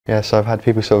Yeah, so I've had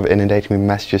people sort of inundating me with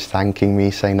messages thanking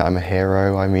me, saying that I'm a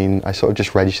hero. I mean, I sort of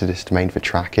just registered this domain for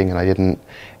tracking, and I didn't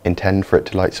intend for it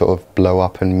to like sort of blow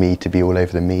up and me to be all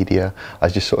over the media. I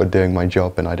was just sort of doing my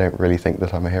job, and I don't really think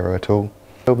that I'm a hero at all.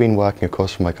 I've been working, of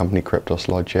course, for my company Cryptos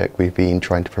Logic. We've been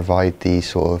trying to provide the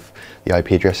the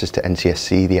IP addresses to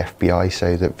NCSC, the FBI,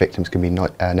 so that victims can be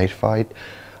notified.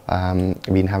 I've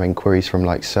been having queries from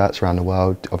like certs around the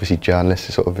world. Obviously journalists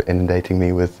are sort of inundating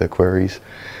me with the queries.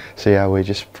 So yeah, we're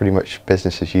just pretty much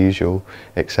business as usual,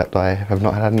 except I have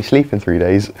not had any sleep in 3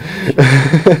 days.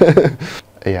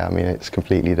 Yeah, I mean, it's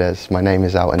completely my name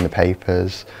is out in the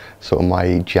papers, sort of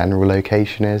my general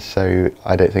location is, so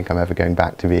I don't think I'm ever going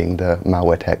back to being the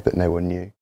malware tech that no one knew.